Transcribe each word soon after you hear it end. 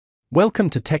Welcome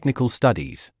to Technical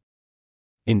Studies.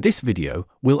 In this video,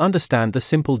 we'll understand the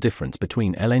simple difference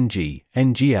between LNG,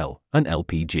 NGL, and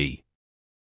LPG.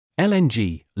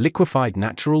 LNG, liquefied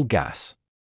natural gas.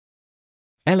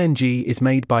 LNG is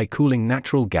made by cooling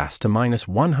natural gas to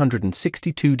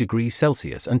 -162 degrees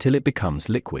Celsius until it becomes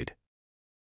liquid.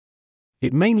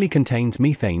 It mainly contains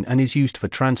methane and is used for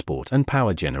transport and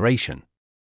power generation.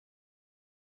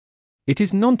 It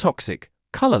is non-toxic,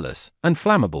 colorless, and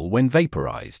flammable when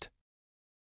vaporized.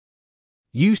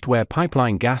 Used where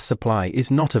pipeline gas supply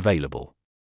is not available.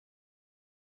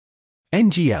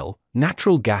 NGL,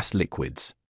 natural gas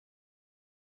liquids.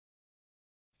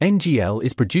 NGL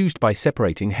is produced by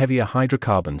separating heavier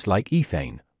hydrocarbons like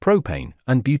ethane, propane,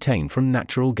 and butane from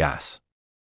natural gas.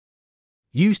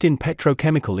 Used in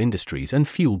petrochemical industries and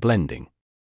fuel blending.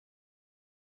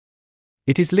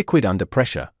 It is liquid under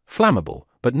pressure, flammable,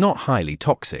 but not highly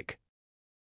toxic.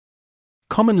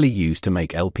 Commonly used to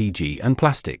make LPG and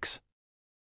plastics.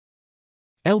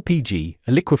 LPG,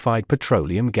 a liquefied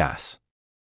petroleum gas.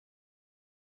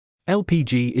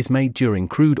 LPG is made during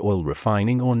crude oil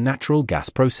refining or natural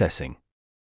gas processing.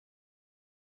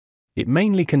 It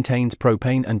mainly contains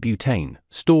propane and butane,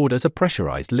 stored as a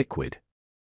pressurized liquid.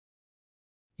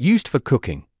 Used for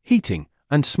cooking, heating,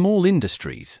 and small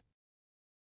industries.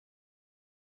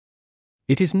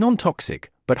 It is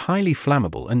non-toxic, but highly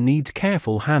flammable and needs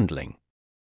careful handling.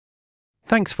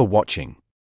 Thanks for watching.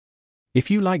 If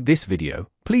you like this video,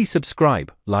 please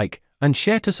subscribe, like, and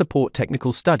share to support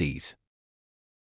technical studies.